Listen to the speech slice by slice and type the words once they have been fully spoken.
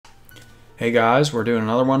Hey guys, we're doing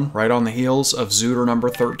another one right on the heels of Zootr number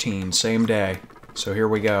 13, same day. So here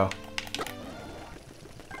we go.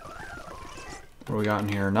 What do we got in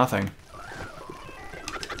here? Nothing.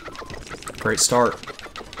 Great start.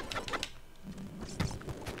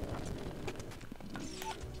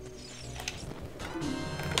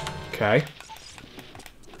 Okay.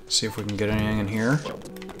 See if we can get anything in here.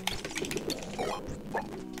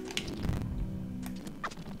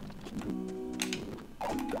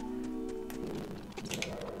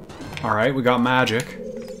 Alright, we got magic.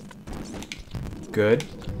 Good.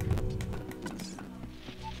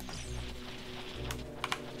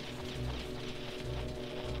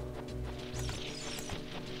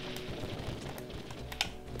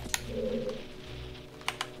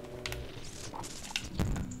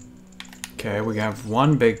 Okay, we have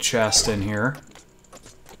one big chest in here.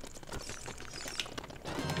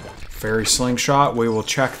 Fairy slingshot, we will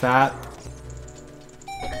check that.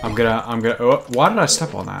 I'm gonna, oh, why did I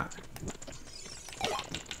step on that?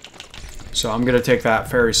 So I'm gonna take that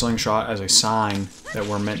fairy slingshot as a sign that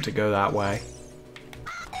we're meant to go that way.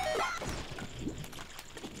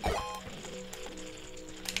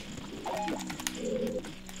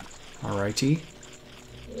 Alrighty.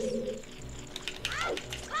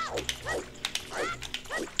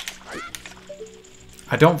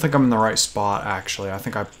 I don't think I'm in the right spot, actually. I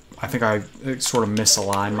think I sort of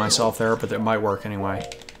misaligned myself there, but it might work anyway.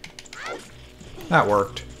 That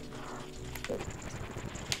worked.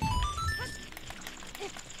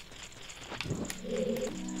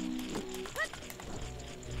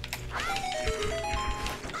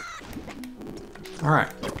 All right.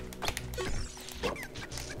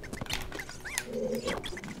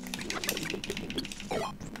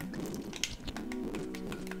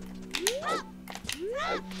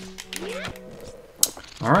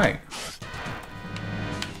 All right.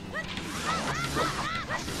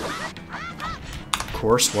 Of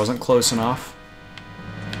course, wasn't close enough.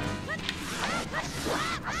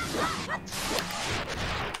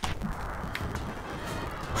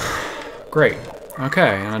 Great.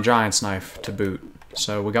 Okay, and a giant's knife to boot.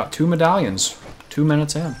 So we got 2 medallions. 2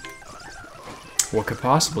 minutes in. What could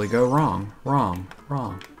possibly go wrong? Wrong.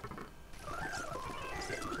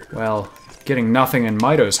 Well, getting nothing in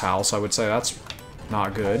Mito's house, I would say that's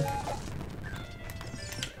not good.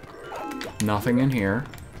 Nothing in here.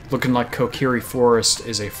 Looking like Kokiri Forest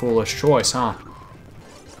is a foolish choice, huh?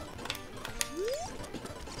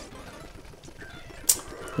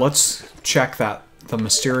 Let's check the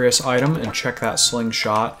mysterious item and check that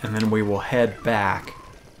slingshot, and then we will head back.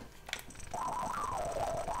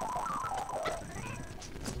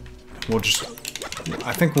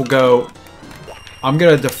 I think we'll go, I'm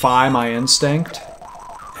gonna defy my instinct,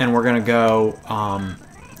 and we're gonna go,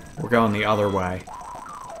 we're going the other way.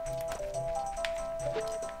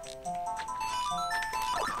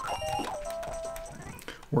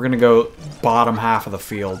 We're gonna go bottom half of the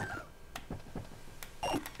field.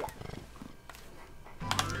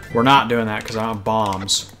 We're not doing that because I don't have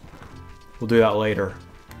bombs. We'll do that later.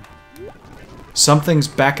 Something's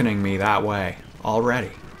beckoning me that way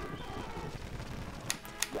already.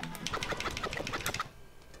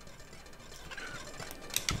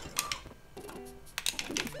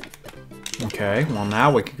 Okay, well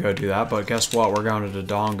now we can go do that, but guess what? We're going to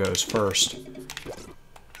Dodongos first.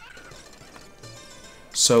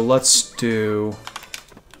 So let's do...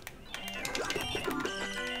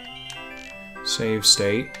 Save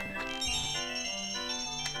state.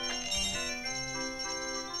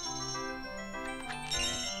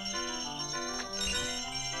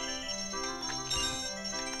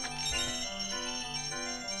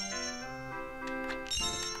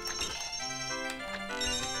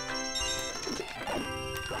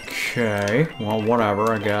 Okay, well,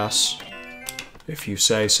 whatever, I guess. If you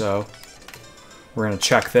say so. We're gonna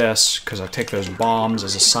check this, because I take those bombs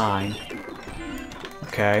as a sign.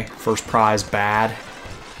 Okay, first prize, bad.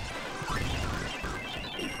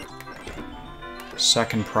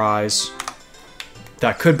 Second prize.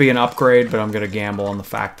 That could be an upgrade, but I'm gonna gamble on the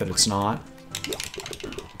fact that it's not.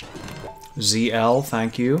 ZL,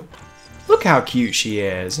 thank you. Look how cute she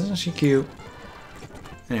is. Isn't she cute?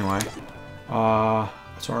 Anyway.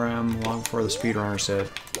 That's where I am long before the speedrunners did.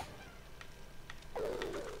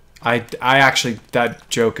 I actually, that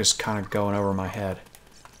joke is kind of going over my head.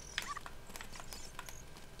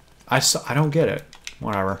 I don't get it.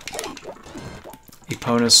 Whatever.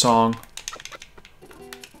 Epona's song.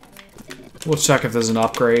 We'll check if there's an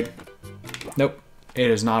upgrade. Nope.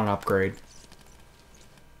 It is not an upgrade.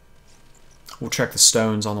 We'll check the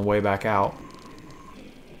stones on the way back out.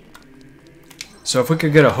 So if we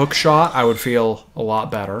could get a hook shot, I would feel a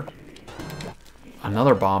lot better.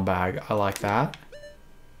 Another bomb bag. I like that.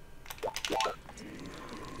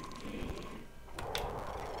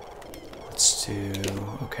 Let's do...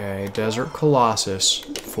 Okay, Desert Colossus.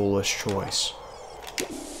 Foolish choice.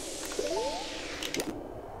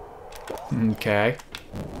 Okay.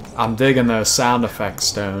 I'm digging those sound effect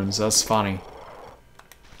stones. That's funny.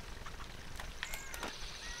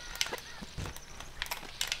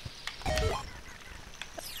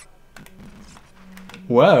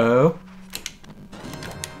 Whoa.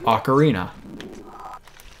 Ocarina.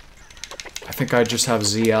 I think I just have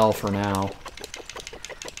ZL for now.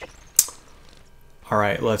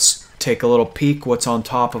 Alright, let's take a little peek what's on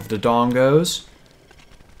top of the dongos.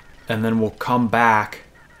 And then we'll come back.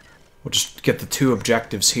 We'll just get the 2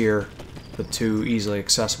 objectives here. The 2 easily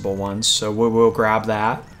accessible ones. So we'll grab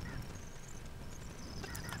that.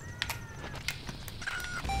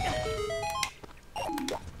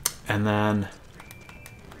 And then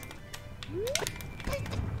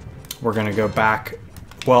we're going to go back.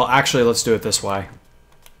 Well, actually, let's do it this way.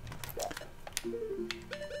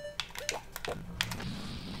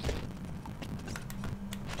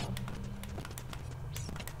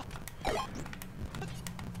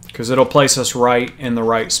 Because it'll place us right in the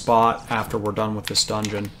right spot after we're done with this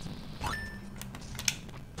dungeon.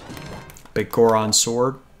 Big Goron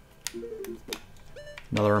sword.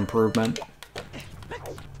 Another improvement.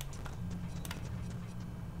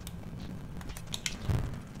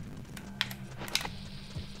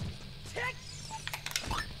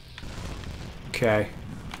 Okay.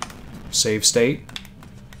 Save state.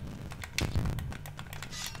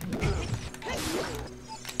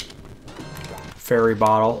 Fairy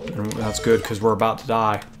bottle. And that's good because we're about to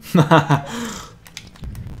die.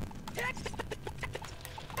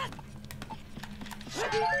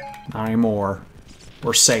 Not anymore.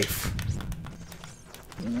 We're safe.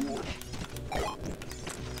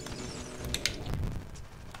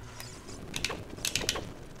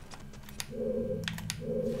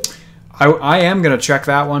 I am going to check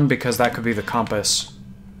that one because that could be the compass.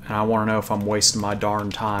 And I want to know if I'm wasting my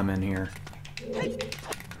darn time in here.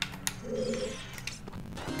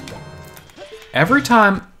 Every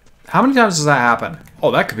time... How many times does that happen?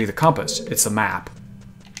 Oh, that could be the compass. It's the map.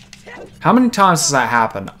 How many times does that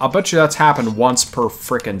happen? I'll bet you that's happened once per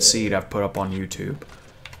frickin' seed I've put up on YouTube.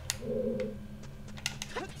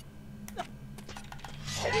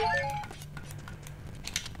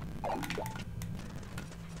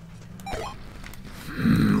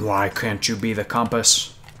 Why can't you be the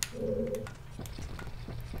compass?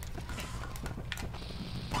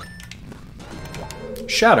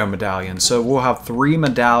 Shadow medallion. So we'll have 3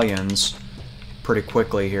 medallions pretty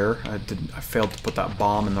quickly here. I failed to put that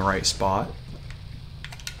bomb in the right spot.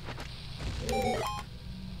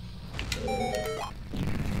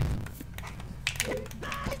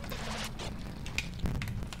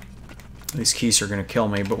 These keys are going to kill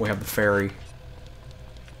me, but we have the fairy.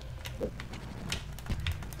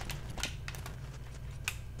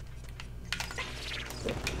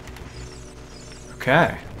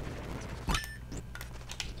 Okay.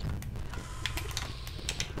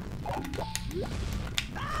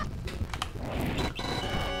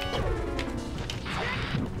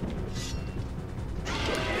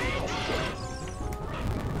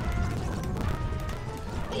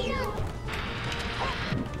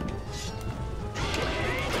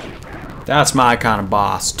 That's my kind of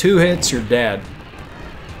boss. 2 hits, you're dead.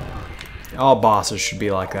 All bosses should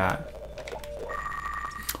be like that.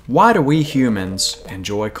 Why do we humans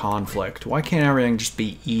enjoy conflict? Why can't everything just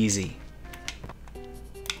be easy?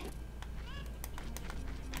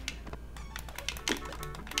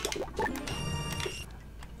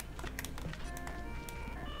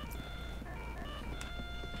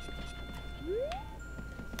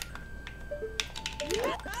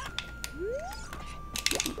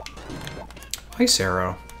 Ice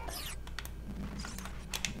arrow.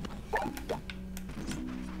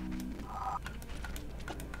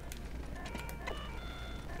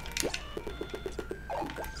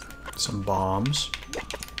 Some bombs.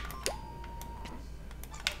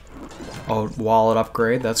 Oh, wallet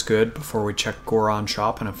upgrade. That's good before we check Goron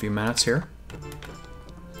shop in a few minutes here.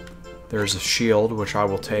 There's a shield, which I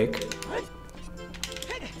will take.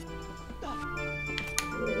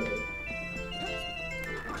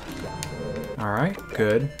 Alright,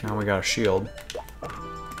 good. Now we got a shield.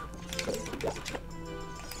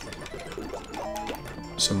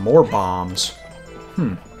 Some more bombs.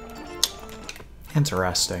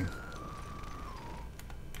 Interesting.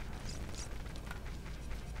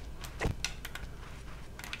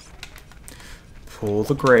 Pull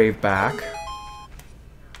the grave back.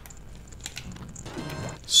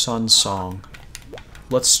 Sun Song.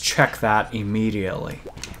 let's check that immediately.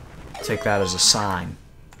 Take that as a sign.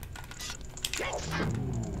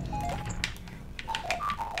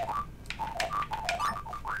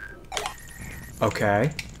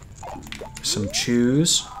 Okay. Some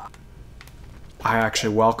chews. I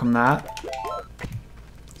actually welcome that.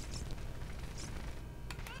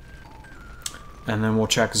 And then we'll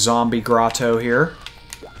check Zombie Grotto here.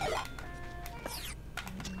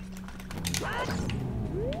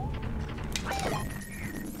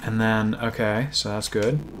 And then, okay, so that's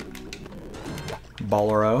good.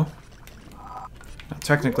 Bolero. Now,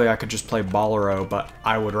 technically, I could just play Bolero, but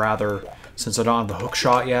I would rather, since I don't have the hook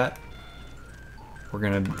shot yet, we're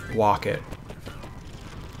gonna walk it.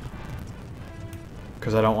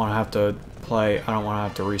 Because I don't want to have to play, I don't want to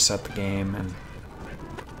have to reset the game and...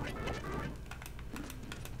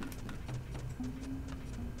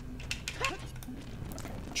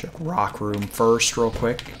 Check Rock Room first, real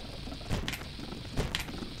quick.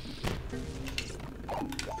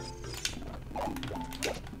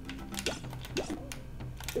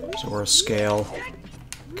 So we're a scale.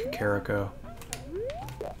 Kakariko.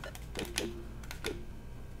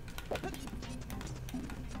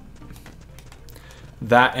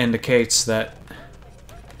 That indicates that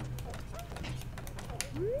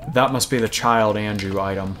that must be the child Andrew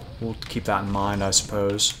item. We'll keep that in mind, I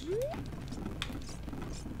suppose.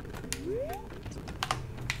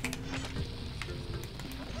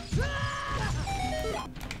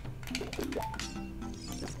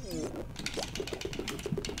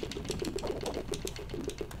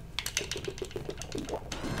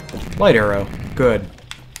 Light arrow. Good.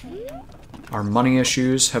 Our money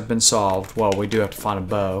issues have been solved. Well, we do have to find a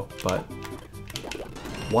bow, but...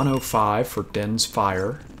 105 for Din's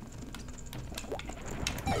Fire.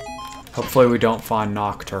 Hopefully we don't find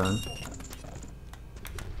Nocturne.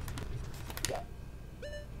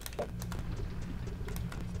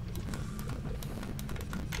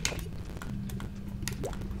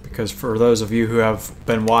 Because for those of you who have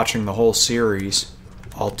been watching the whole series,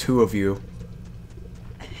 all 2 of you,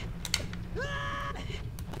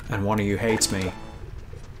 and one of you hates me,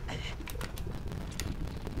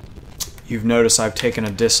 you've noticed I've taken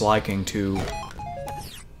a disliking to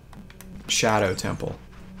Shadow Temple.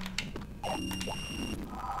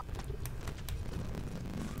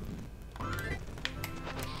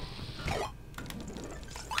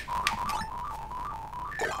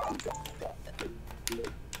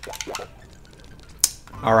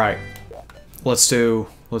 Alright, let's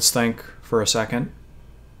think for a second.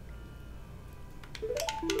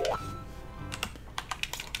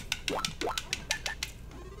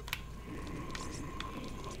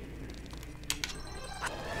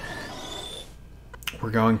 We're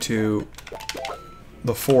going to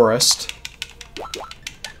the forest.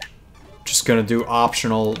 Just gonna do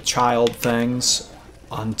optional child things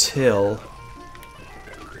until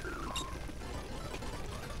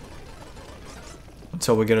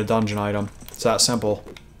we get a dungeon item. It's that simple.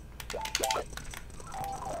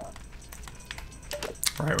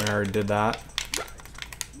 Alright, we already did that.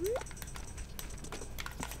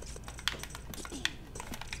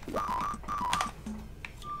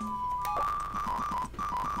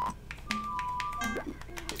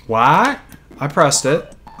 What? I pressed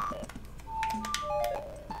it.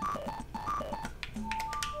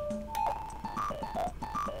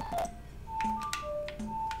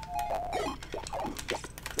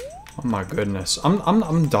 Oh my goodness.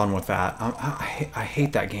 I'm done with that. I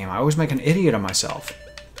hate that game. I always make an idiot of myself.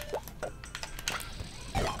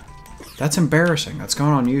 That's embarrassing. That's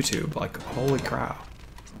going on YouTube. Like, holy crap.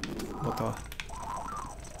 What the...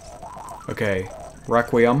 Okay.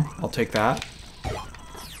 Requiem. I'll take that.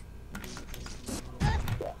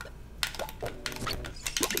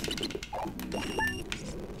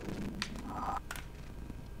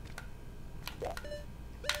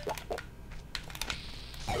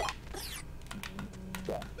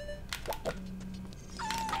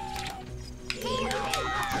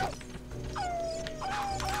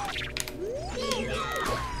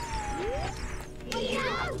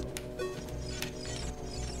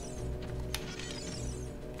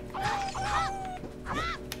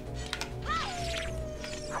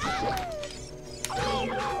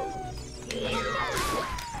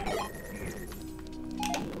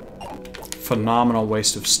 Phenomenal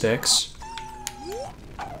waste of sticks.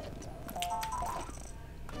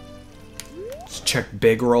 Let's check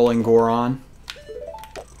Big Rolling Goron.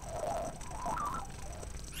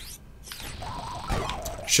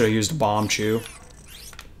 Should have used a bomb chew.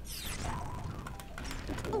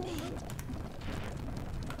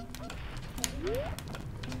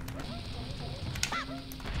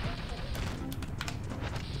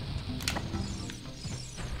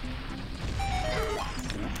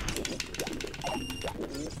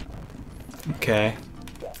 Okay.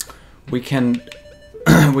 We can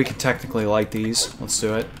we can technically light these. Let's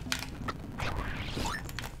do it.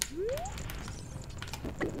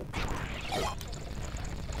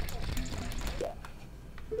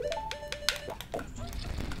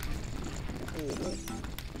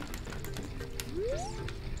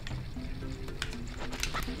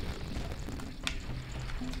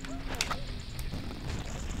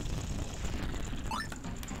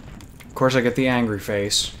 Of course I get the angry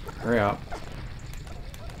face. Hurry up.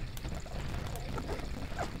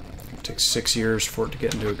 It takes 6 years for it to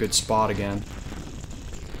get into a good spot again.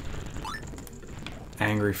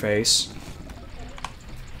 Angry face.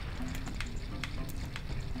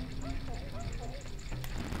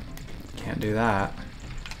 Can't do that.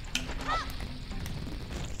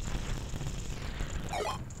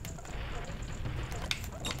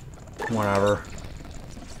 Whatever.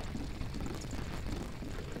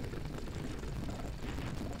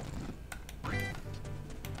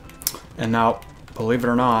 And now, believe it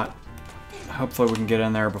or not, hopefully we can get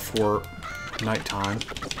in there before nighttime.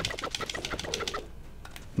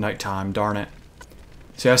 Nighttime, darn it.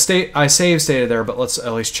 See, I save stated there, but let's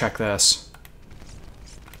at least check this.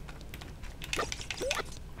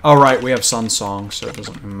 Oh, right, we have Sun Song, so it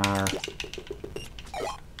doesn't matter.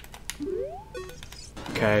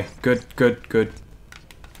 Okay, good, good, good.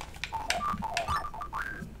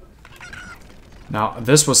 Now,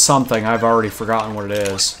 this was something, I've already forgotten what it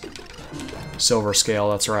is. Silver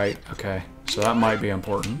scale, that's right. Okay, so that might be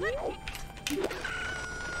important.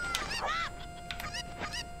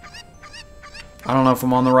 I don't know if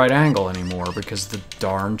I'm on the right angle anymore because the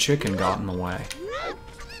darn chicken got in the way.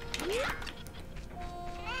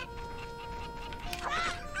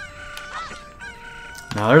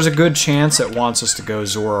 Now there's a good chance it wants us to go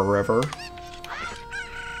Zora River.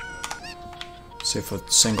 See if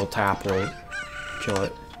a single tap will kill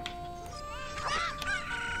it.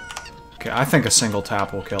 Okay, I think a single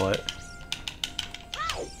tap will kill it.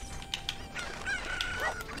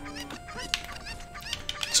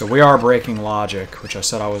 So we are breaking logic, which I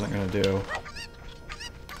said I wasn't going to do.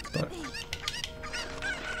 But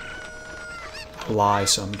I lie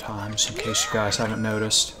sometimes, in case you guys haven't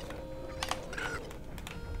noticed.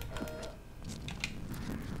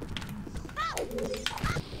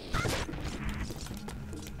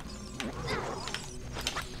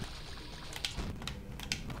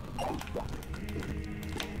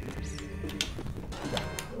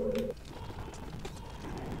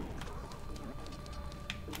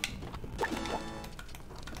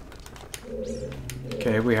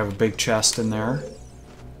 Okay, we have a big chest in there,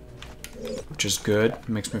 which is good. It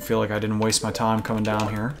makes me feel like I didn't waste my time coming down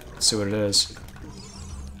here. Let's see what it is.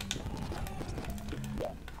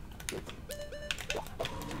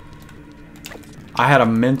 I had a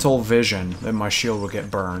mental vision that my shield would get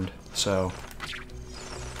burned, so...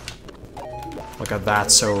 Like a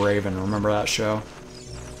That's So Raven, remember that show?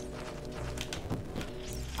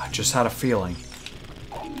 I just had a feeling.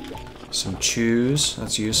 Some chews,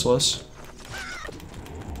 that's useless.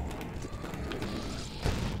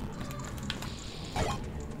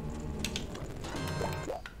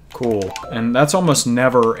 Cool. And that's almost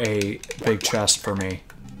never a big chest for me.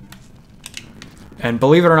 And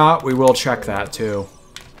believe it or not, we will check that too.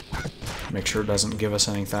 Make sure it doesn't give us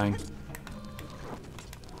anything.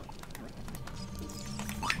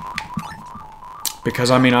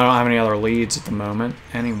 Because, I mean, I don't have any other leads at the moment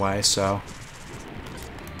anyway, so...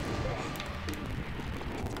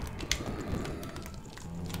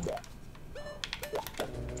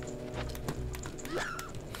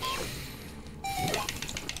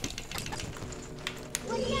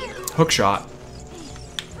 Hookshot.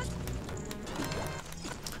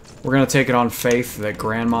 We're going to take it on faith that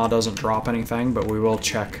Grandma doesn't drop anything, but we will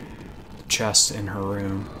check the chest in her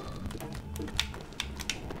room.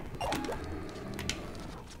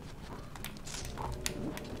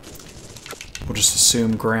 We'll just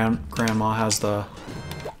assume Grandma has the...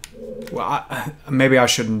 Well, maybe I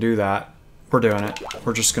shouldn't do that. We're doing it.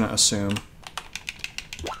 We're just going to assume.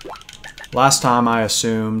 Last time I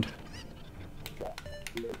assumed...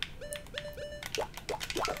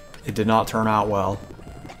 It did not turn out well.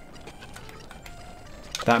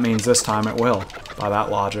 That means this time it will, by that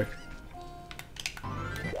logic.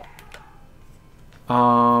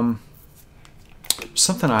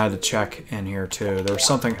 Something I had to check in here too. There was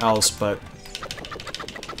something else, but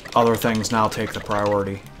other things now take the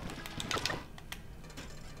priority.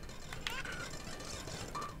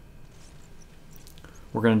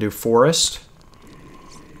 We're gonna do forest.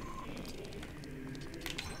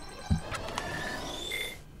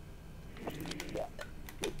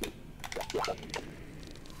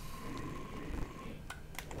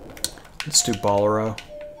 Let's do Bolero.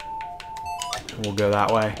 We'll go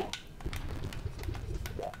that way.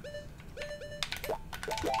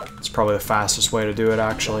 It's probably the fastest way to do it,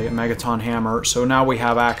 actually. A Megaton Hammer. So now we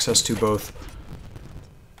have access to both.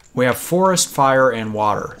 We have forest, fire, and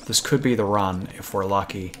water. This could be the run, if we're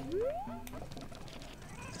lucky.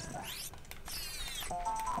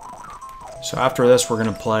 So after this, we're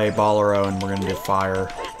going to play Bolero, and we're going to do fire.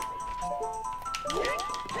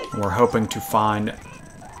 And we're hoping to find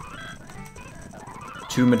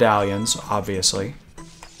 2 medallions, obviously.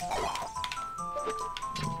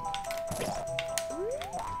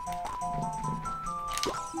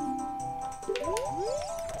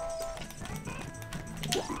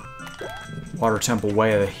 Water Temple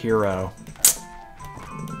Way of the Hero.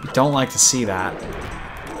 Don't like to see that,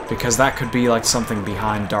 because that could be like something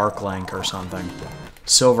behind Dark Link or something.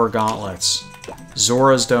 Silver Gauntlets.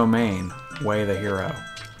 Zora's Domain, Way of the Hero.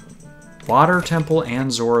 Water Temple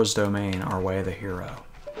and Zora's Domain are Way of the Hero.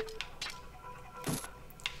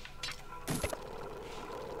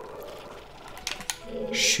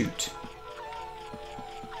 Shoot.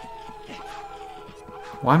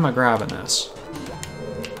 Why am I grabbing this?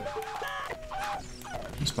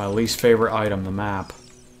 It's my least favorite item, the map.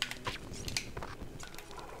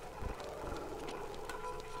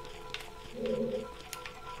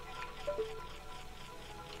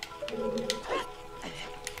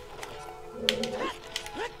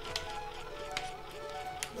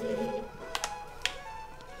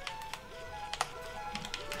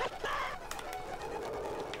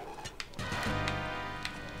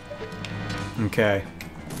 Okay.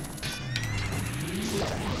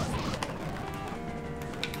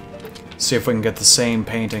 See if we can get the same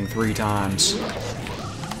painting 3 times.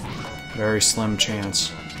 Very slim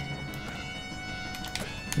chance.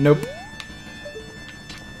 Nope.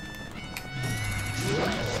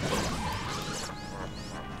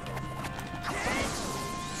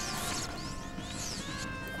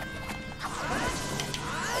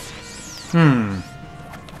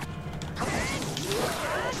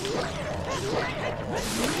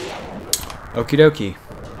 Okie dokie.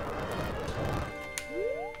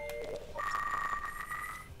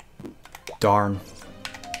 Darn.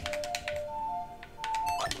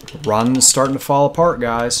 Run's starting to fall apart,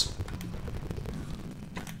 guys.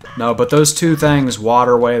 No, but those 2 things,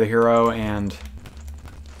 Water, Way of the Hero, and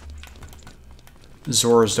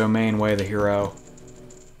Zora's Domain, Way of the Hero,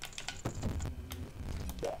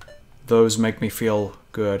 those make me feel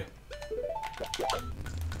good.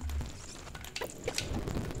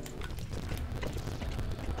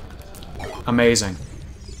 Amazing.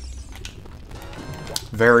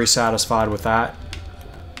 Very satisfied with that.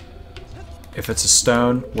 If it's a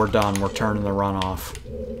stone, we're done. We're turning the run off.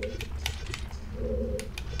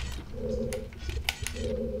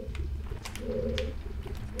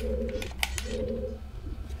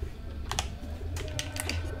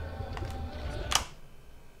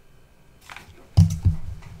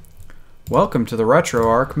 Welcome to the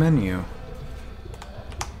RetroArch menu.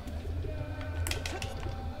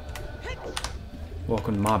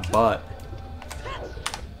 Welcome to my butt.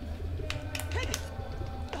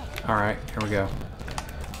 Alright, here we go.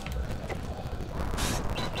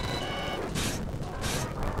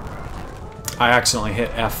 I accidentally hit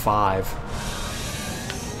F5.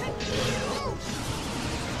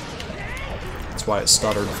 That's why it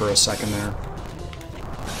stuttered for a second there.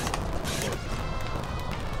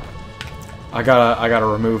 I gotta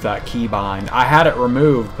remove that keybind. I had it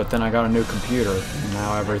removed, but then I got a new computer, and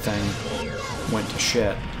now everything went to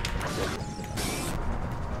shit.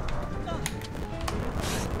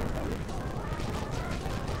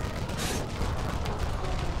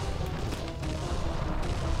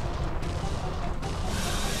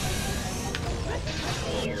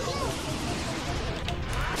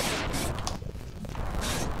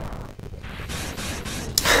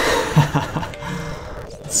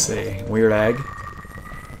 Let's see. Weird egg.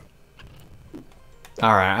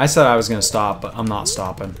 Alright, I said I was gonna stop, but I'm not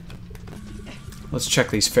stopping. Let's check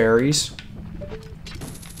these fairies.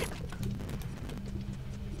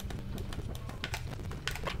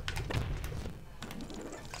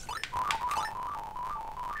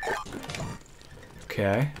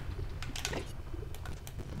 Okay.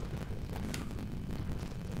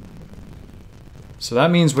 So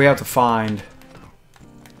that means we have to find,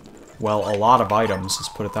 well, a lot of items, let's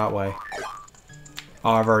put it that way.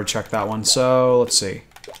 Oh, I've already checked that one, so let's see.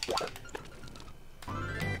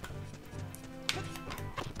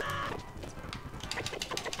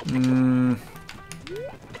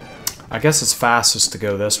 I guess it's fastest to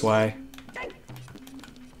go this way.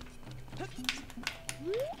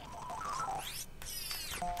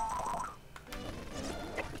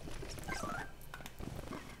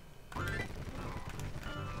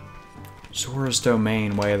 Zora's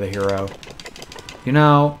Domain, Way of the Hero. You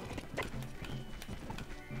know...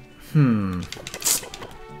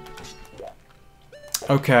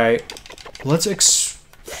 Okay.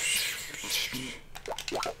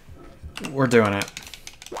 We're doing it.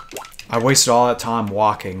 I wasted all that time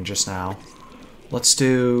walking just now. Let's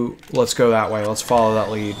go that way. Let's follow that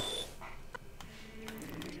lead.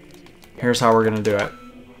 Here's how we're gonna do it.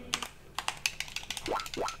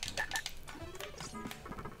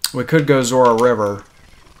 We could go Zora River.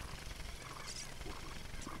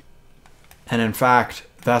 And in fact,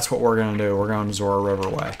 that's what we're gonna do. We're going Zora River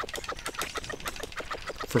way.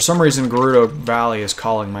 For some reason, Gerudo Valley is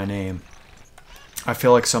calling my name. I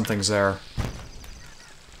feel like something's there.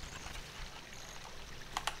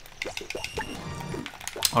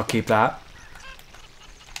 I'll keep that.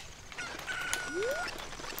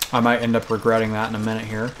 I might end up regretting that in a minute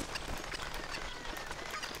here.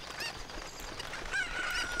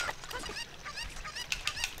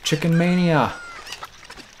 Chicken Mania!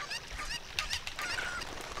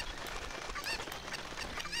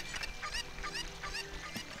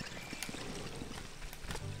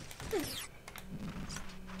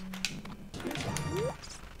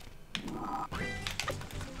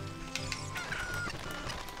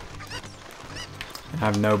 I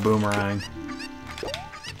have no boomerang.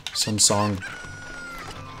 Some song.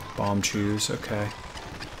 Bomb chews, okay.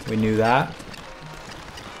 We knew that.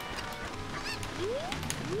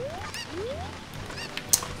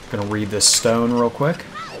 Gonna read this stone real quick.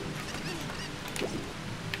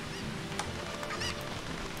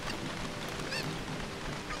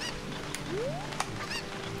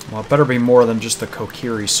 Well, it better be more than just the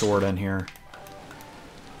Kokiri sword in here.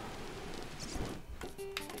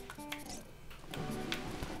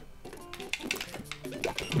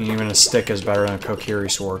 Even a stick is better than a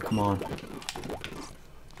Kokiri sword, come on.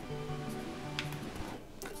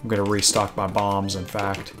 I'm gonna restock my bombs, in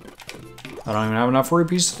fact. I don't even have enough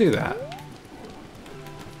rupees to do that.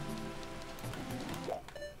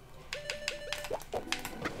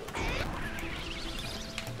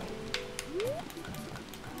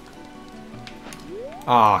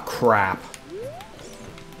 Ah, crap.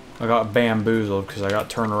 I got bamboozled because I got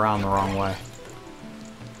turned around the wrong way.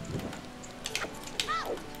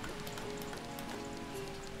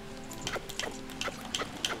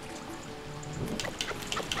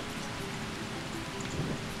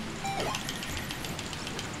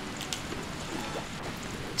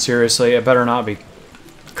 Seriously, it better not be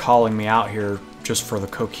calling me out here just for the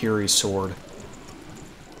Kokiri sword.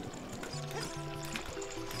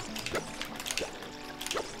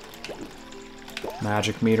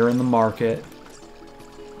 Magic meter in the market.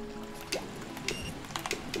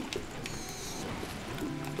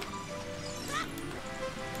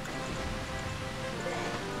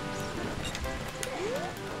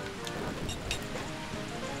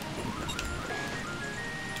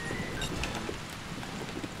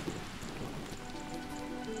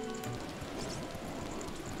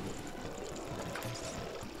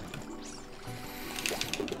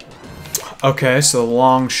 Okay, so the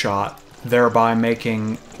long shot, thereby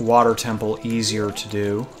making Water Temple easier to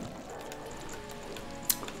do.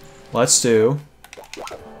 Let's do...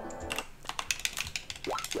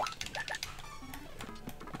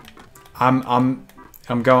 I'm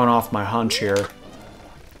going off my hunch here.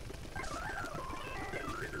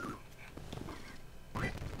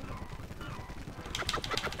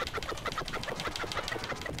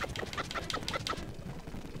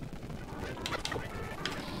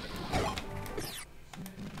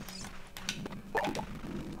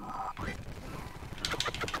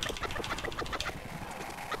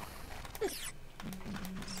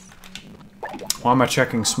 Why am I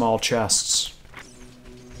checking small chests?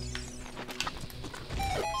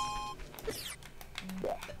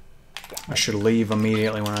 I should leave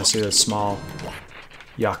immediately when I see this small.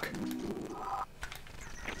 Yuck.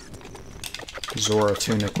 Zora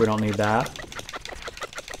tunic, we don't need that.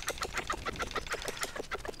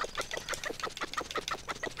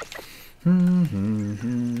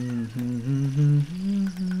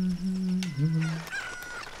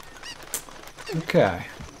 Okay.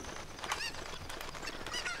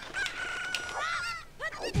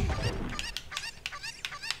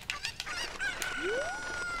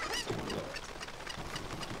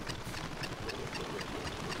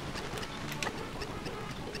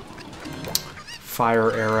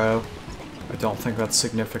 Fire arrow. I don't think that's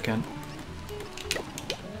significant.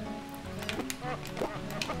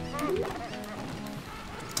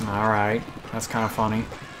 Alright, that's kind of funny.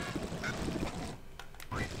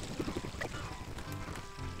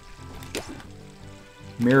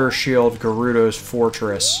 Mirror Shield, Gerudo's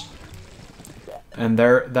Fortress. And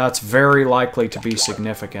that's very likely to be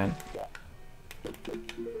significant,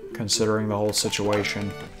 considering the whole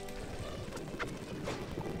situation.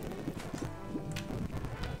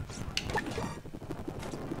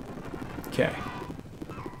 Okay.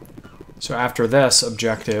 So after this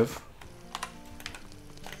objective,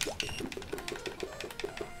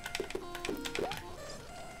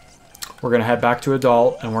 we're going to head back to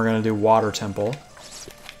Adult, and we're going to do Water Temple.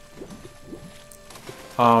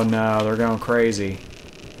 Oh no, they're going crazy.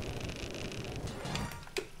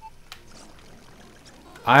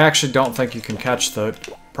 I actually don't think you can catch the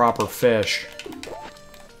proper fish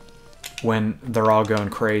when they're all going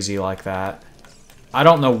crazy like that. I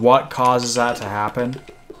don't know what causes that to happen.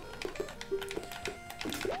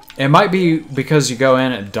 It might be because you go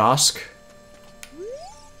in at dusk.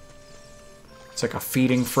 It's like a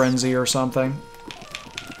feeding frenzy or something.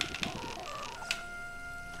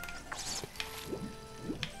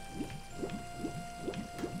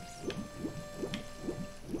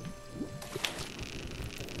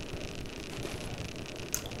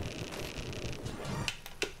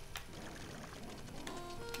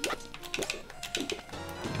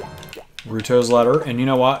 Ruto's letter, and you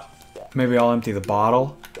know what? Maybe I'll empty the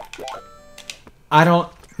bottle. I don't...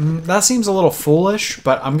 That seems a little foolish,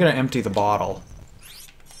 but I'm gonna empty the bottle.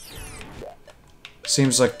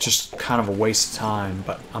 Seems like just kind of a waste of time,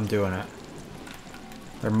 but I'm doing it.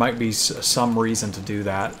 There might be some reason to do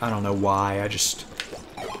that. I don't know why, I just...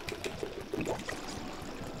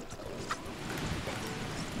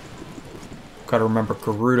 Gotta remember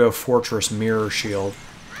Gerudo Fortress Mirror Shield.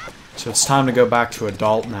 So it's time to go back to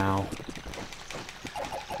Adult now.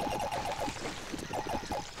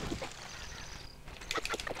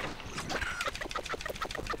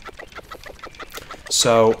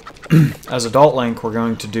 So, as Adult Link, we're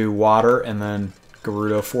going to do Water and then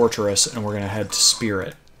Gerudo Fortress, and we're going to head to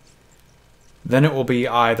Spirit. Then it will be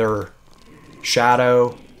either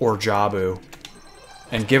Shadow or Jabu.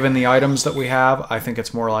 And given the items that we have, I think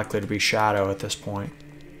it's more likely to be Shadow at this point.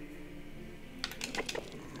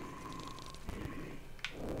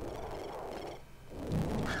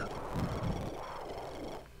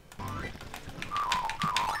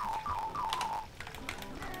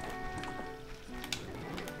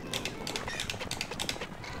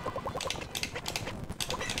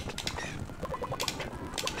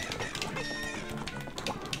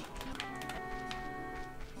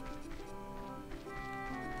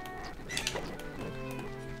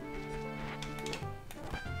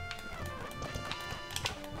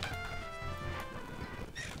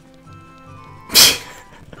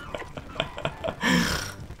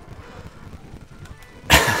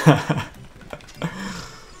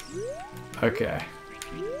 Okay.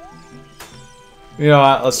 You know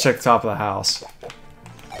what? Let's check the top of the house.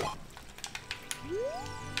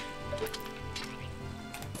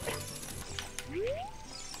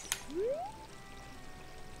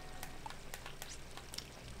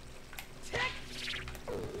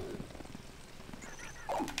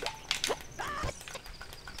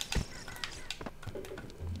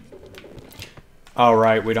 Oh,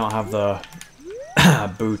 right, we don't have the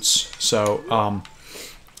boots. So,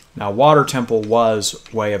 now Water Temple was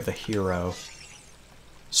Way of the Hero.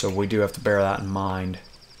 So we do have to bear that in mind.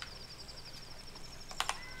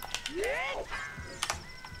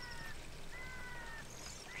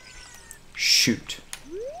 Shoot.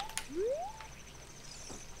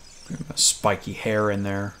 A spiky hair in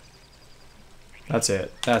there. That's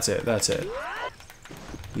it. That's it. That's it.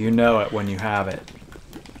 You know it when you have it.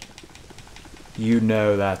 You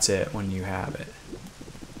know that's it when you have it.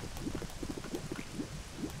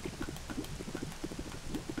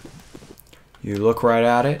 You look right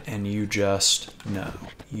at it and you just know.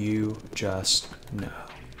 You just know.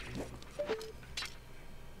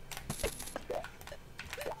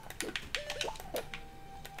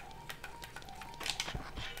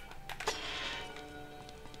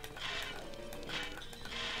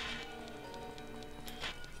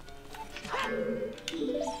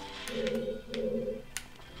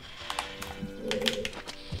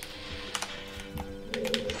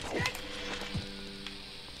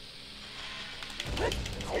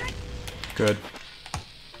 Good.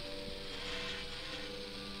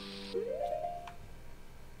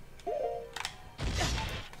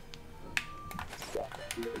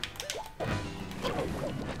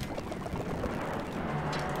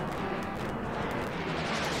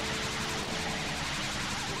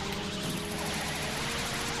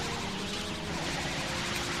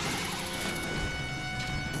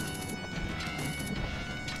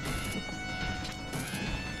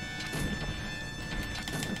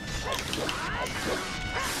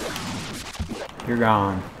 You're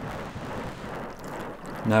gone.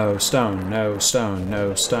 No stone, no stone,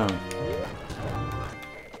 no stone.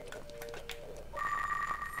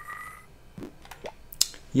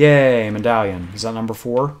 Yay, medallion. Is that number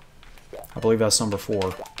 4? I believe that's number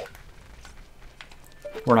 4.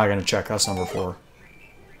 We're not going to check. That's number 4.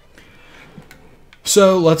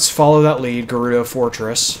 So let's follow that lead, Gerudo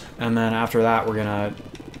Fortress, and then after that we're going to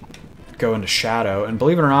go into Shadow. And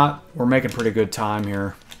believe it or not, we're making pretty good time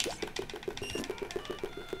here.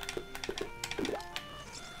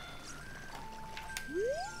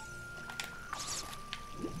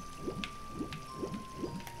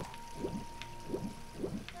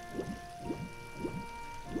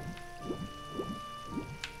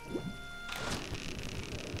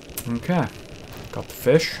 Okay, got the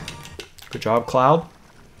fish. Good job, Cloud.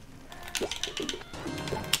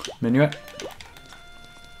 Minuet.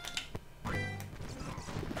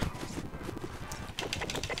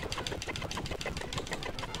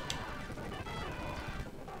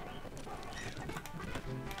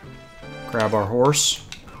 Grab our horse.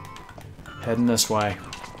 Heading this way.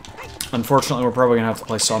 Unfortunately, we're probably going to have to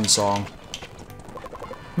play Sun Song.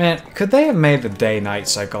 Man, could they have made the day-night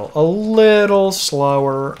cycle a little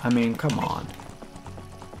slower? I mean, come on.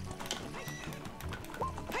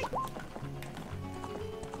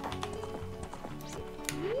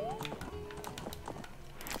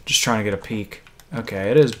 Just trying to get a peek. Okay,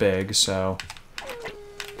 it is big, so...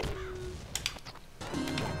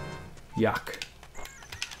 Yuck.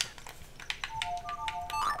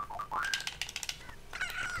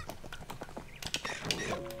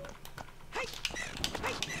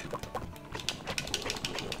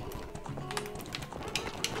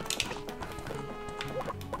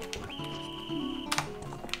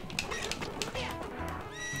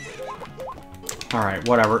 Alright,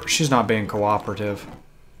 whatever. She's not being cooperative.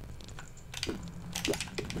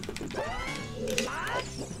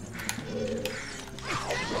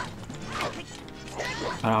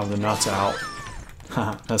 I don't have the nuts out.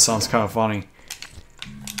 That sounds kind of funny.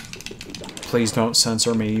 Please don't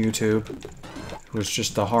censor me, YouTube. It was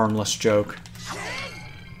just a harmless joke.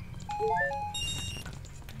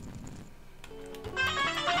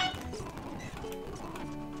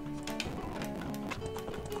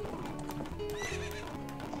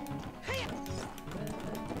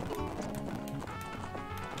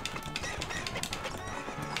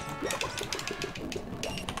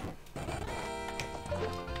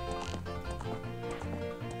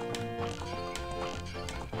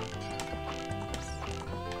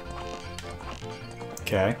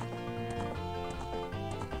 Okay.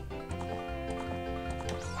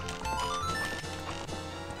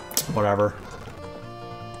 Whatever.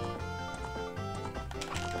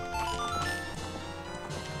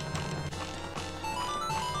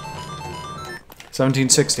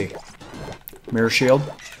 $1760. Mirror shield.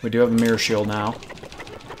 We do have a mirror shield now.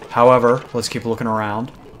 However, let's keep looking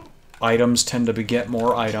around. Items tend to beget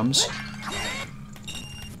more items.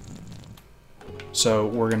 So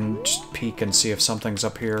we're going to just peek and see if something's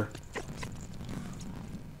up here.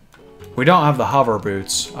 We don't have the hover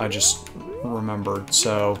boots, I just remembered,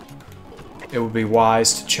 so it would be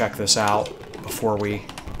wise to check this out before we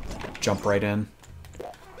jump right in.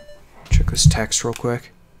 Check this text real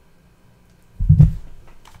quick.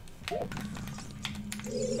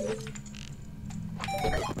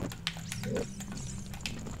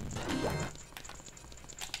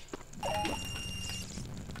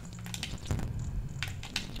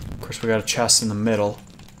 Of course, we got a chest in the middle.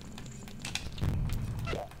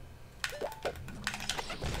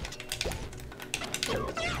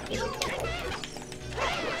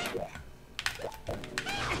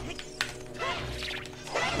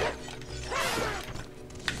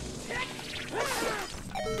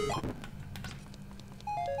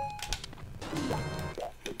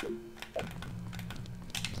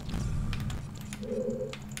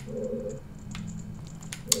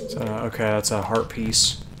 So, okay, that's a heart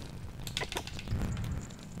piece.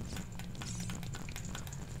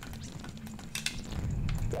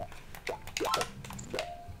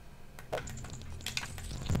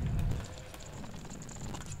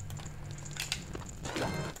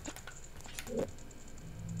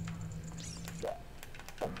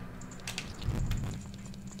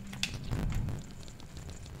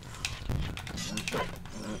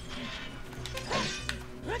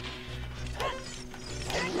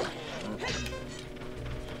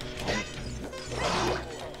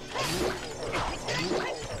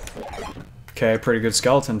 Okay, pretty good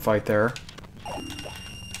skeleton fight there.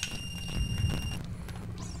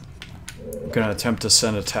 I'm gonna attempt to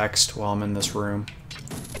send a text while I'm in this room.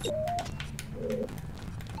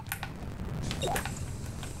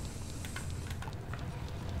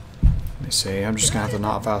 Let me me see. I'm just gonna have to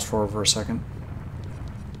not fast forward for a second.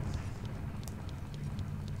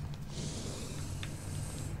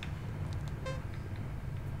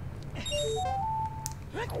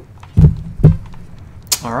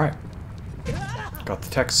 Alright. Got the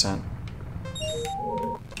text sent.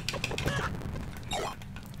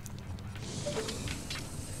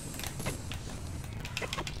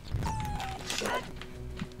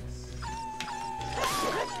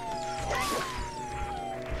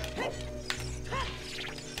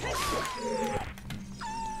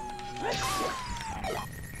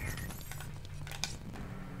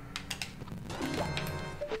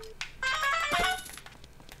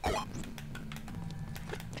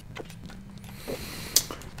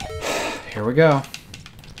 Here we go.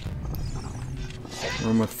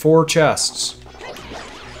 Room with 4 chests.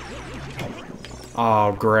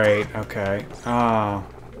 Oh, great. Okay. Oh.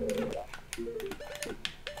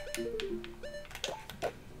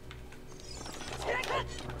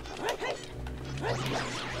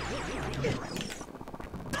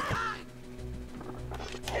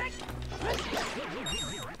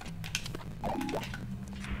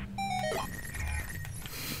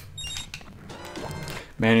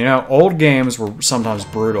 Man, you know, old games were sometimes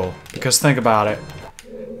brutal. Because think about it.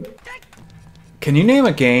 Can you name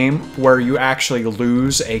a game where you actually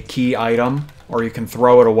lose a key item, or you can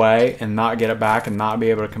throw it away and not get it back and not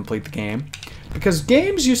be able to complete the game? Because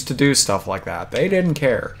games used to do stuff like that. They didn't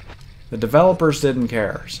care. The developers didn't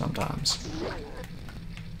care sometimes.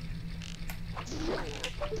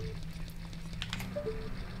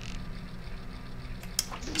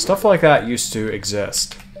 Stuff like that used to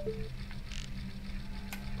exist.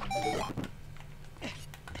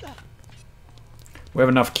 We have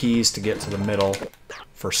enough keys to get to the middle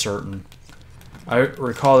for certain. I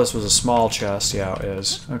recall this was a small chest. Yeah, it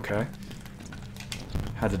is. Okay.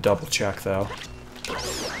 Had to double check though.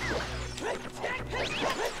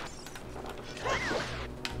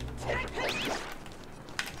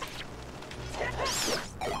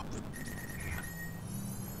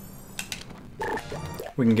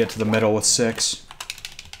 We can get to the middle with 6.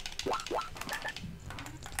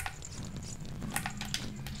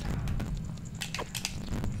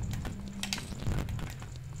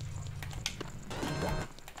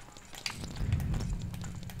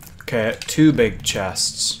 Okay, 2 big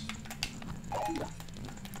chests.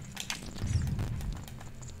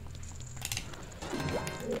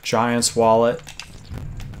 Giant's wallet.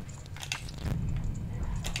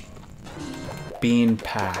 Bean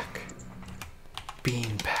pack.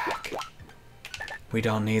 Bean pack. We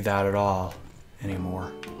don't need that at all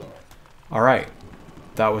anymore. Alright.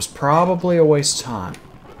 That was probably a waste of time.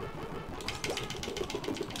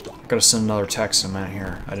 I gotta send another text in a minute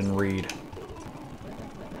here. I didn't read.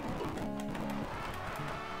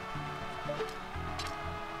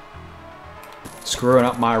 Screwing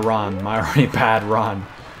up my run, my already bad run.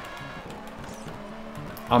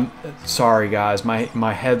 I'm sorry guys,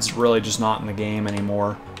 my head's really just not in the game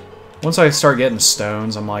anymore. Once I start getting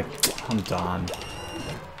stones, I'm like, I'm done.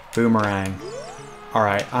 Boomerang.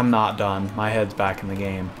 Alright, I'm not done. My head's back in the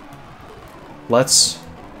game. Let's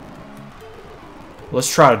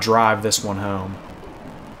try to drive this one home.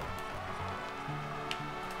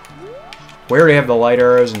 We already have the light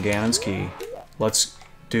arrows and Ganon's key. Let's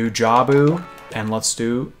do Jabu. And let's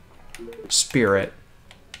do Spirit.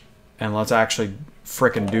 And let's actually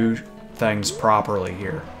frickin' do things properly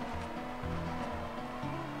here.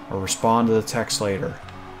 Or respond to the text later.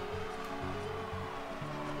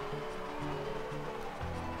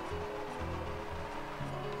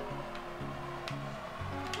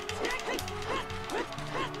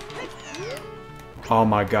 Oh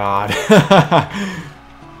my god.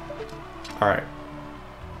 Alright.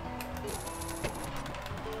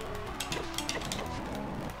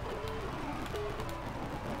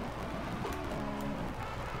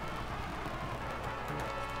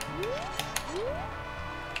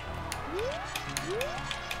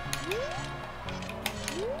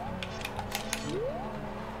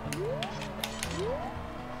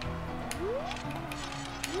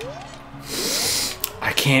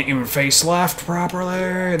 I can't even face left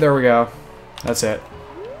properly. There we go. That's it.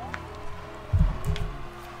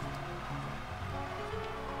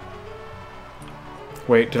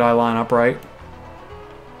 Wait, did I line up right?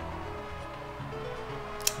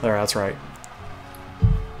 There, that's right.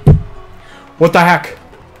 What the heck?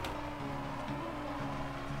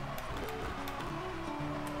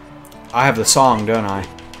 I have the song, don't I?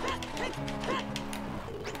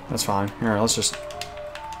 That's fine. Here, let's just...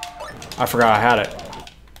 I forgot I had it.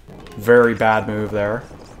 Very bad move there.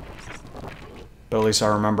 But at least I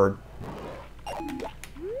remembered.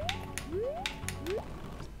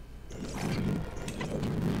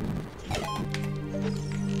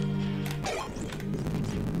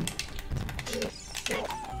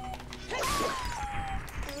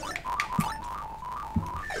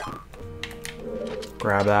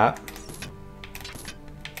 Grab that.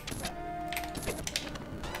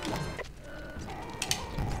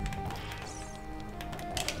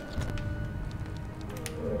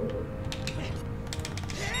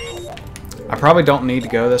 I probably don't need to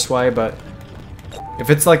go this way, but if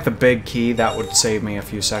it's like the big key, that would save me a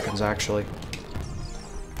few seconds, actually.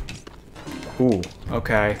 Ooh,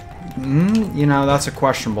 okay. You know, that's a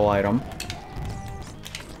questionable item.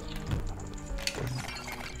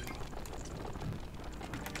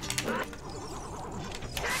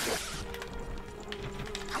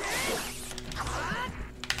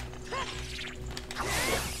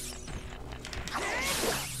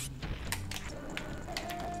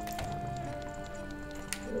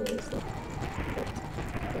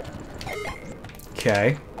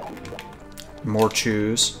 Okay. More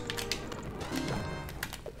chews.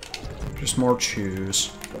 Just more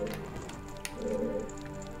chews.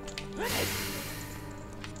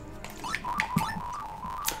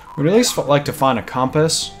 We'd at least like to find a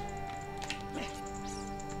compass.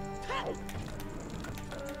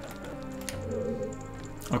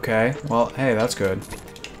 Okay, well, hey, that's good.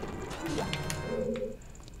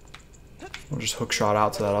 We'll just hookshot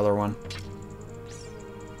out to that other one.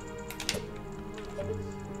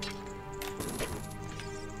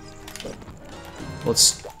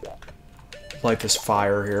 Let's light this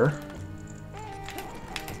fire here.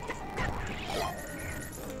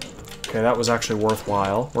 Okay, that was actually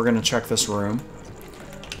worthwhile. We're gonna check this room.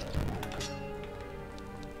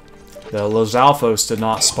 The Los Alphos did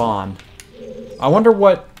not spawn. I wonder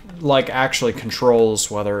what, like, actually controls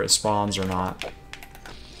whether it spawns or not.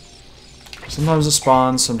 Sometimes it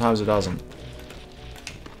spawns, sometimes it doesn't.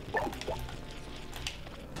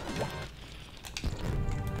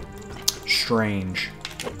 Strange.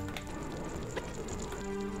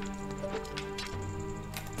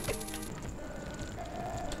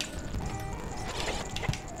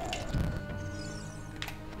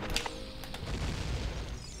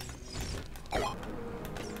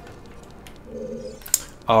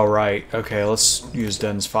 Oh, right. Okay, let's use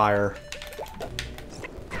Den's fire.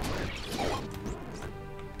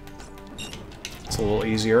 It's a little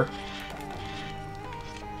easier.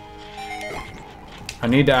 I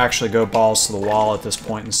need to actually go balls to the wall at this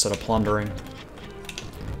point instead of plundering.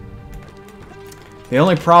 The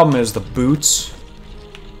only problem is the boots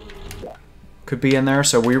could be in there,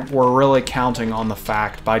 so we're really counting on the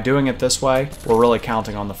fact, by doing it this way, we're really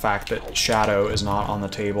counting on the fact that Shadow is not on the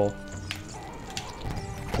table.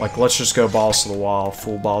 Like, let's just go balls to the wall,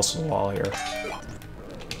 full balls to the wall here.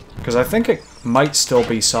 Because I think it might still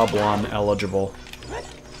be sub 1 eligible.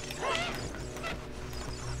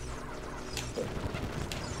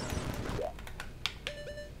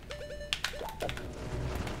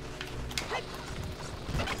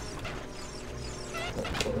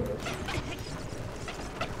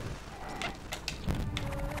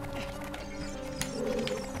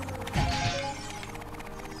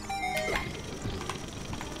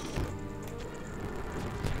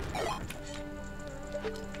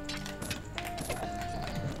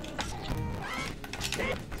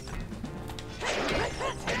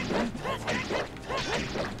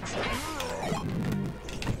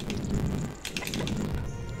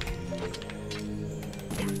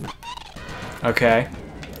 Okay,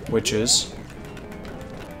 witches.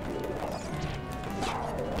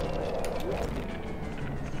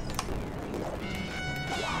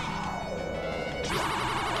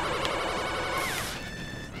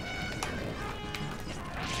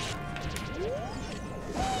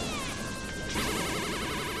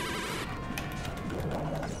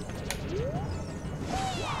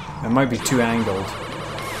 That might be too angled.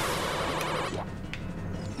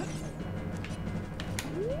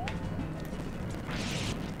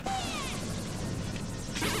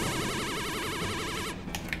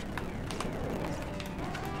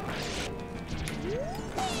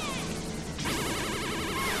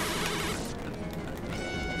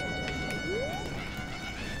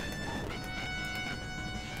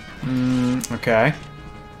 Okay.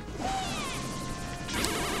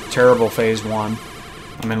 Terrible phase 1.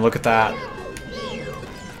 I mean, look at that.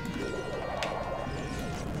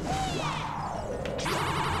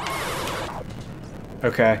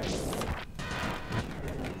 Okay.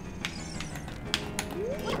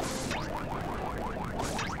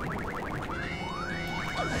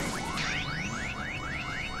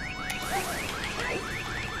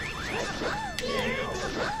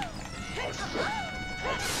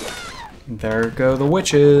 There go the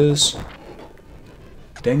witches.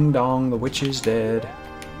 Ding dong, the witch is dead.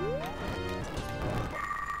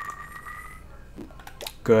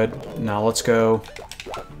 Good. Now let's go.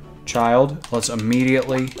 Child, let's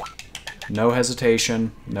immediately No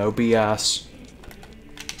hesitation. No BS.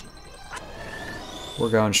 We're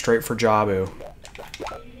going straight for Jabu.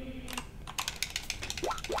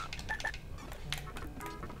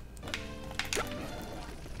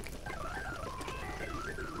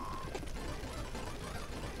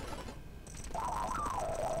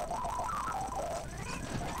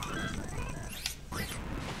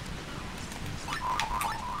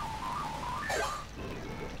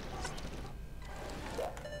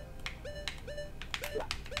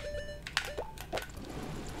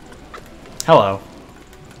 Hello.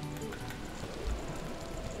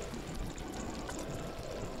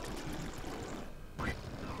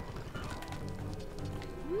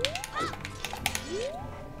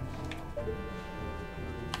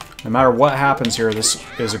 No matter what happens here, this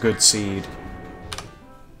is a good seed.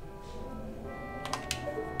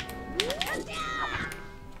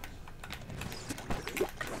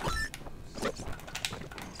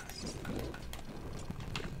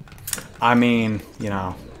 I mean, you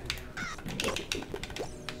know.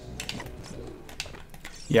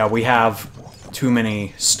 Yeah, we have too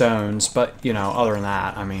many stones, but, you know, other than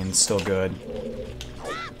that, I mean, still good.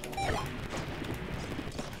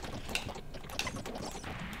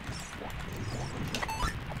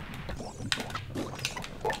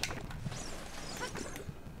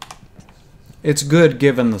 It's good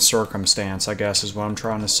given the circumstance, I guess, is what I'm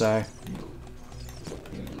trying to say.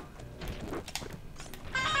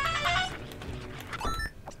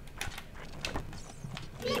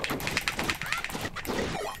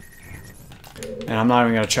 And I'm not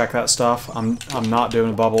even going to check that stuff. I'm not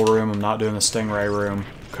doing the bubble room. I'm not doing the stingray room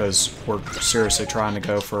because we're seriously trying to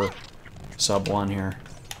go for sub 1 here.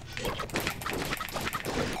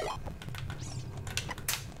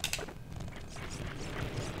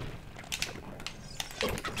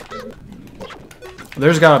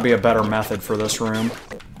 There's got to be a better method for this room.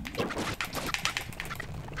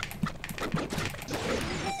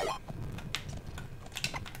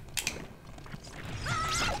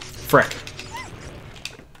 Frick.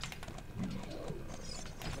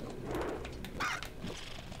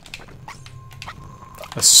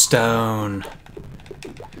 A stone.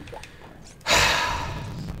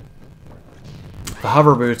 The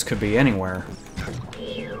hover boots could be anywhere.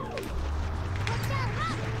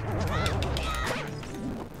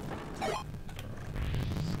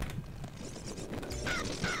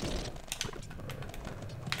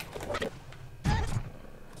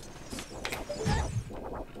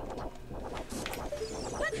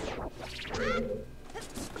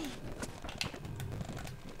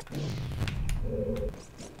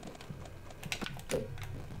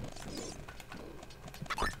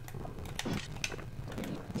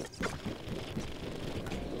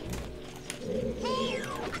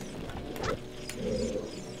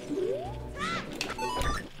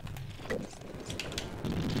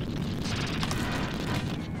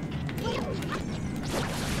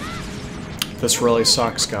 This really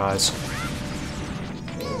sucks, guys.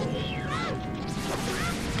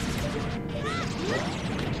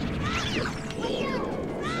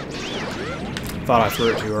 Thought I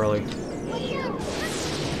threw it too early.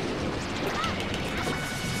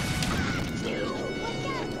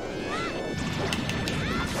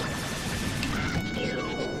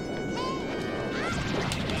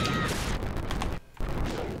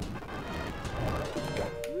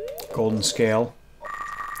 Golden scale.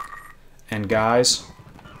 And guys,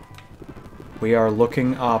 we are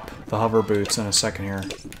looking up the hover boots in a second here.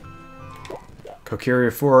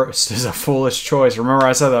 Kokiri Forest is a foolish choice. Remember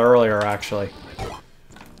I said that earlier, actually.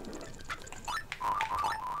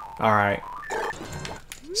 Alright.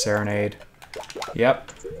 Serenade.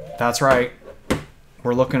 Yep, that's right.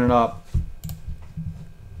 We're looking it up.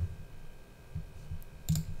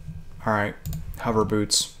 Alright, hover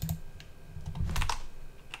boots.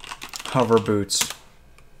 Hover boots.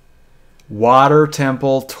 Water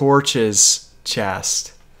Temple Torches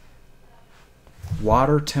chest.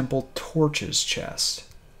 Water Temple Torches chest.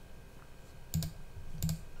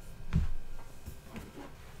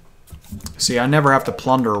 See, I never have to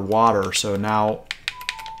plunder water, so now...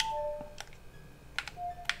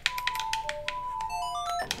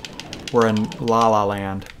 we're in La La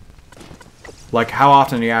Land. Like, how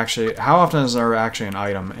often is there actually an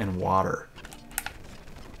item in water?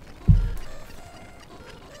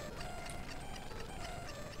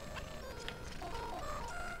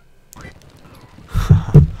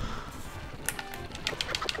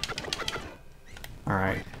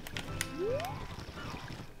 Alright.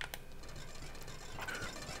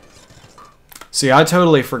 See, I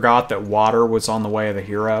totally forgot that water was on the way of the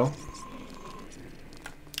hero.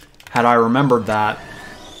 Had I remembered that,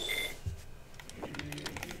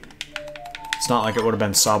 not like it would have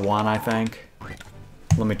been sub 1, I think.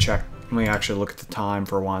 Let me check. Let me actually look at the time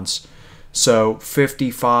for once. So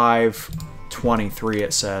 55:23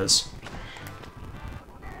 it says.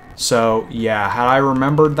 So yeah, had I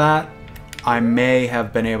remembered that, I may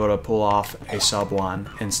have been able to pull off a sub 1.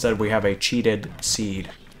 Instead we have a cheated seed.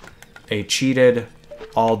 A cheated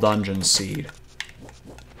all dungeons seed.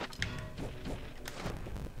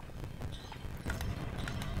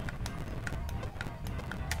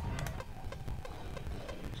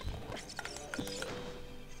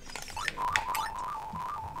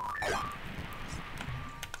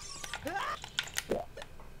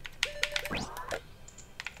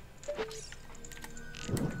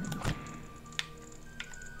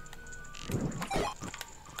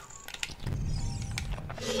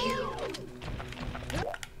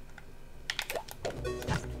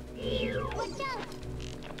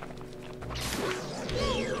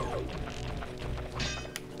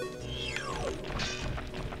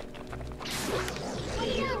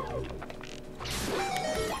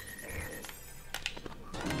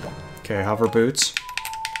 Okay, hover boots.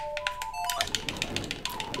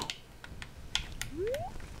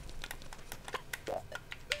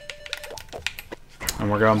 And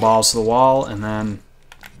we're going balls to the wall, and then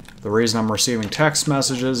the reason I'm receiving text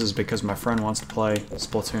messages is because my friend wants to play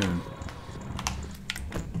Splatoon.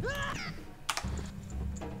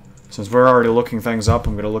 Since we're already looking things up,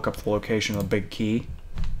 I'm going to look up the location of the big key.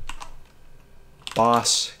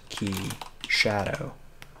 Boss key. Shadow.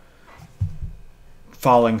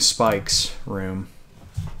 Falling Spikes room.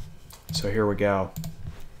 So here we go.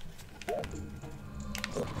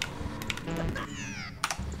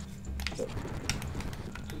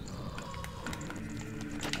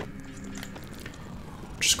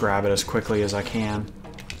 Just grab it as quickly as I can.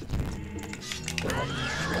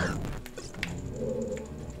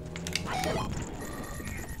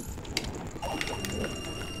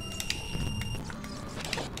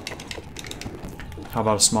 How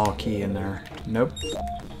about a small key in there? Nope.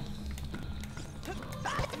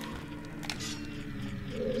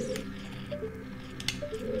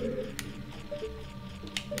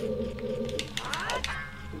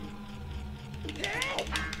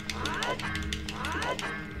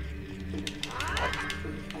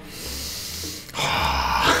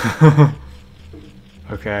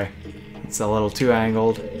 Okay. It's a little too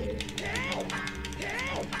angled.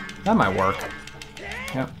 That might work.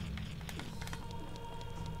 Yep.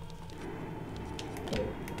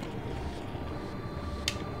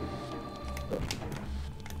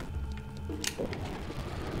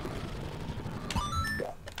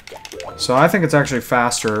 So I think it's actually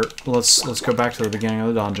faster. Let's go back to the beginning of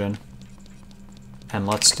the dungeon. And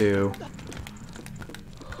let's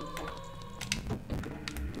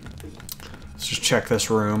just check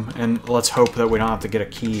this room, and let's hope that we don't have to get a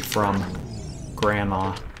key from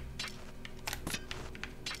Grandma.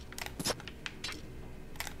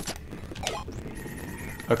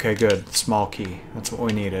 Okay, good. Small key. That's what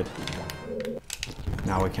we needed.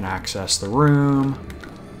 Now we can access the room.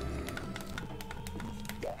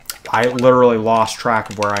 I literally lost track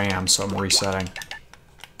of where I am, so I'm resetting.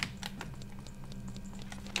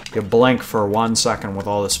 You blink for 1 second with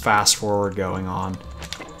all this fast forward going on,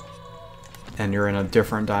 and you're in a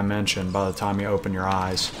different dimension by the time you open your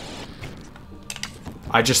eyes.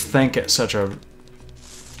 I just think at such a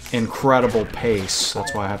incredible pace,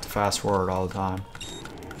 that's why I have to fast forward all the time.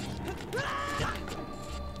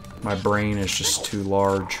 My brain is just too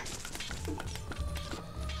large.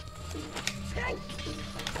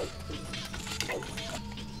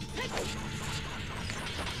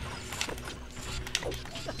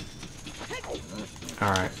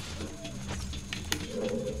 Alright.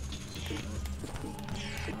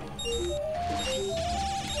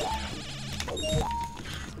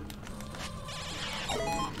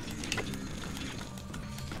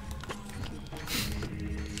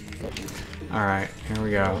 Alright, here we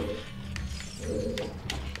go.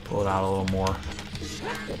 Pull it out a little more.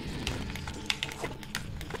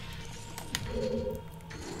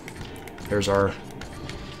 There's our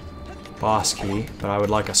boss key, but I would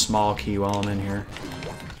like a small key while I'm in here.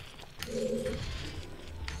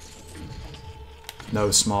 No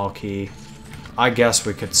small key. I guess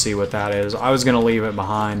we could see what that is. I was gonna leave it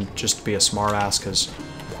behind just to be a smartass, because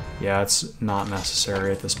yeah, it's not necessary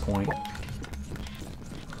at this point.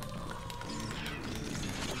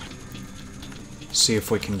 See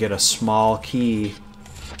if we can get a small key.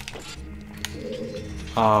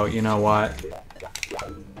 Oh, you know what?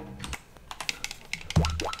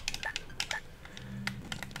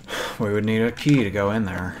 We would need a key to go in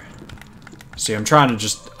there. See, I'm trying to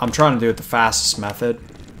do it the fastest method,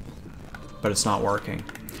 but it's not working.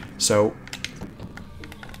 So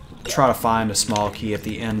try to find a small key at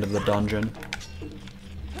the end of the dungeon.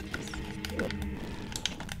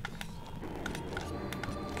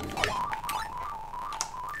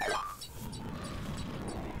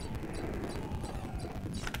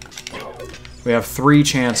 We have 3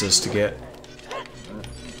 chances to get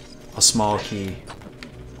a small key.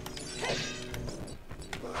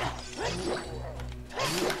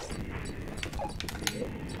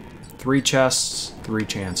 Three chests, 3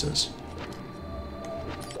 chances.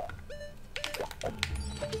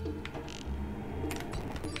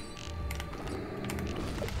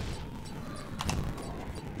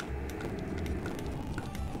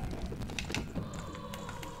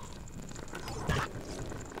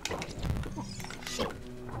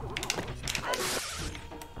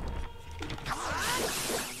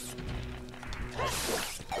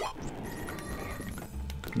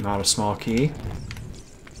 Not a small key.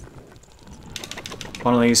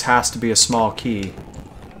 One of these has to be a small key.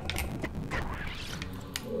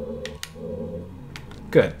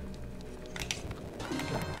 Good.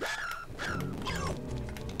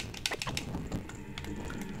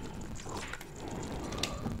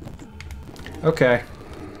 Okay.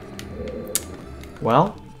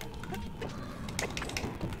 Well.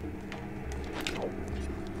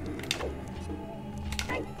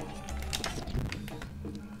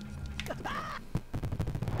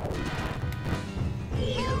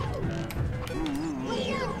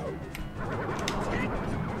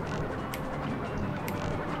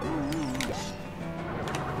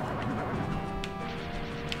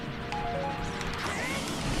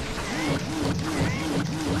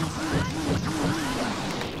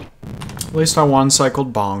 At least I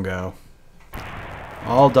one-cycled Bongo.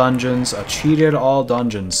 All dungeons, a cheated all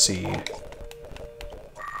dungeons seed.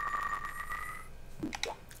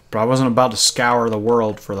 But I wasn't about to scour the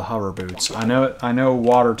world for the hover boots. I know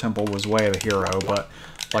Water Temple was Way of the Hero, but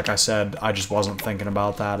like I said, I just wasn't thinking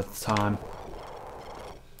about that at the time.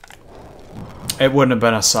 It wouldn't have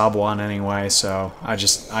been a sub one anyway, so I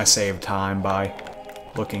saved time by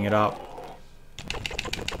looking it up.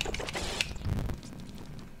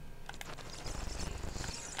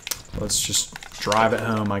 Let's just drive it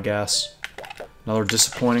home, I guess. Another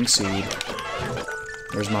disappointing seed.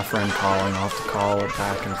 There's my friend calling. I'll have to call it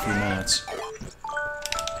back in a few minutes.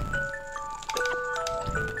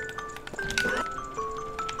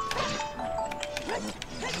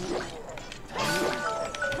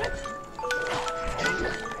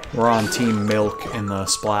 We're on Team Milk in the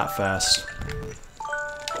Splatfest.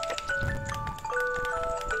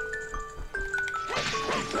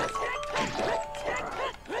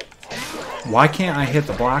 Why can't I hit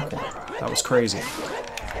the black one? That was crazy.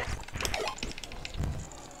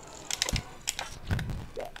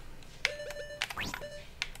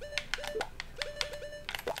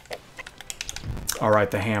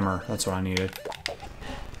 Alright, the hammer. That's what I needed.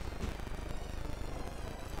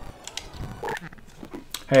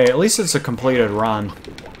 Hey, at least it's a completed run.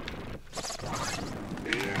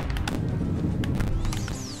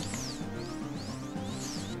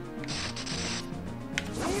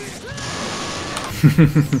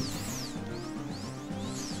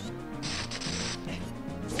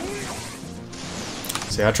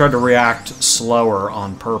 See, I tried to react slower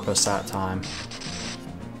on purpose that time.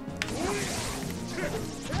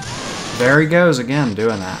 There he goes again,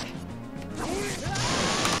 doing that.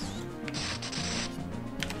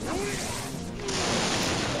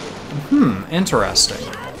 Interesting.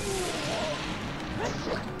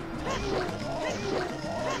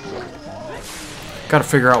 Gotta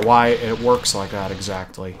figure out why it works like that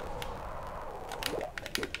exactly.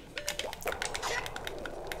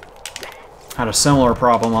 Had a similar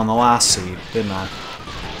problem on the last seed, didn't I?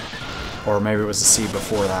 Or maybe it was the seed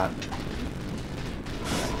before that.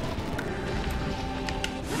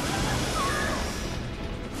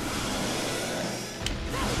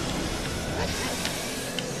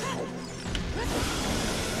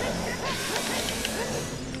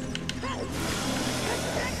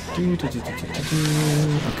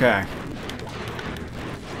 Okay.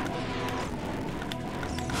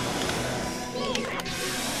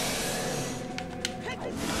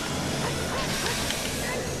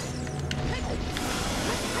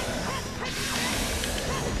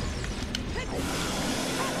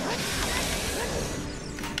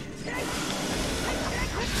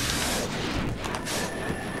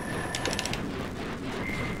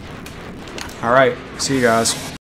 All right. See you guys.